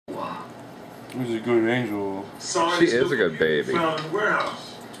She's a good angel. She is a good baby. Found in the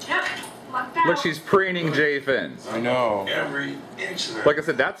warehouse. Yep. Locked out. Look, she's preening Japhen. I know. Every inch of that. Like I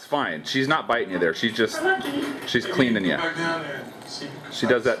said, that's fine. She's not biting you there. She's just, We're lucky. she's cleaning you. Go back down there and see if you can She find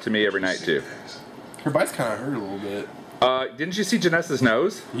does that to me every night some too. things. Her bite's kind of hurt a little bit. Didn't you see Janessa's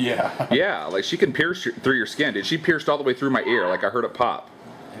nose? Yeah. Yeah, like she can pierce through your skin. Dude, she pierced all the way through my ear. Like I heard it pop.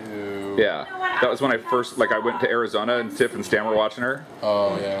 Ew. Yeah, that was when I first, like I went to Arizona and Tiff and Stan were watching her.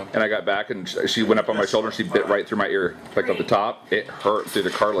 Oh, yeah. And I got back and she went up on my shoulder and she bit right through my ear. Like up the top. It hurt through the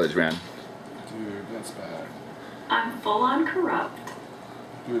cartilage, man. Dude, that's bad. I'm full on corrupt.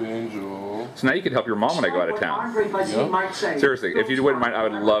 Good angel. So now you can help your mom when I go out of town. Yep. Seriously, if you wouldn't mind, I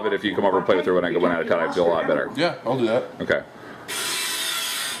would love it if you come over and play with her when I go out of town. I'd feel a lot better. Yeah, I'll do that. Okay.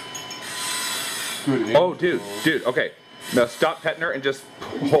 Good angel. Oh, dude, okay. Now stop petting her and just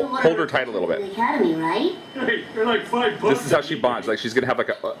hold her tight a little bit. Academy, right? Hey, you're like $5. This is how she bonds. Like she's gonna have like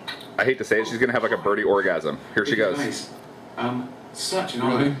a, I hate to say it, she's gonna have like a birdie orgasm. Here she goes. Nice. Such an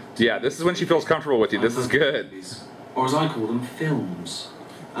Really? honor. Yeah, this is when she feels comfortable with you. This is good. Or as I call them, films.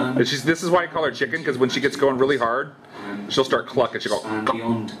 And this is why I call her chicken, because when she gets going really hard, she'll start clucking. She'll go, and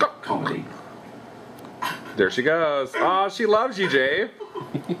beyond comedy. there she goes. Oh, she loves you, Jay.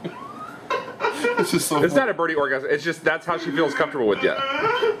 It's just so It's not a birdie orgasm. It's just that's how she feels comfortable with you.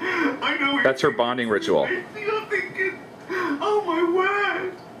 I know what That's her bonding ritual. you're thinking. Oh my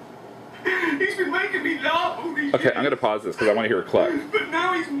word. He's been making me laugh all these Okay, I'm gonna pause this because I want to hear her cluck. But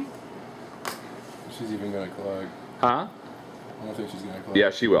now he's... She's even gonna cluck. Huh? I don't think she's gonna cluck.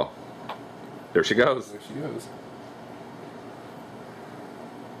 Yeah, she will. There she goes. There she goes.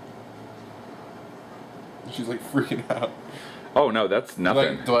 She's like freaking out. Oh no, that's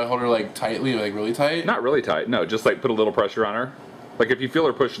nothing. Like, do I hold her like tightly, like really tight? Not really tight. No, just like put a little pressure on her. Like if you feel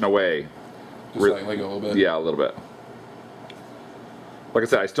her pushing away. Just like a little bit. Yeah, a little bit. Like I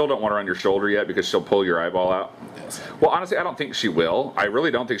said, I still don't want her on your shoulder yet because she'll pull your eyeball out. Yes. Well, honestly, I don't think she will. I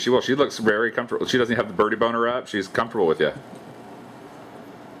really don't think she will. She looks very comfortable. She doesn't have the birdie boner up. She's comfortable with you.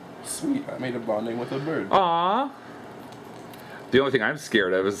 Sweet. I made a bonding with a bird. Aww. The only thing I'm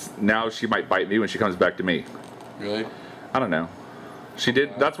scared of is now she might bite me when she comes back to me. Really? I don't know. She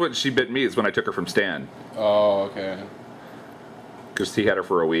did. That's what she bit me is when I took her from Stan. Oh, okay. Because he had her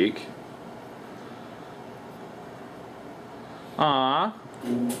for a week. Aww.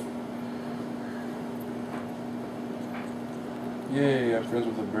 Yay, I'm friends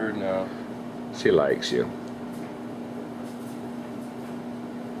with a bird now. She likes you.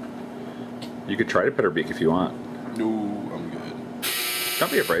 You could try to pet her beak if you want. No, I'm good.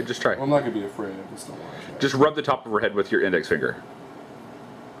 Don't be afraid. Just try. Well, I'm not gonna be afraid. I just don't want to try. Just rub the top of her head with your index finger.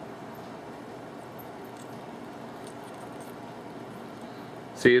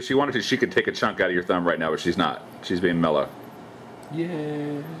 See, if she wanted to, she could take a chunk out of your thumb right now, but she's not. She's being mellow.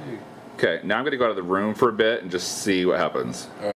 Yay. Okay, now I'm going to go out of the room for a bit and just see what happens.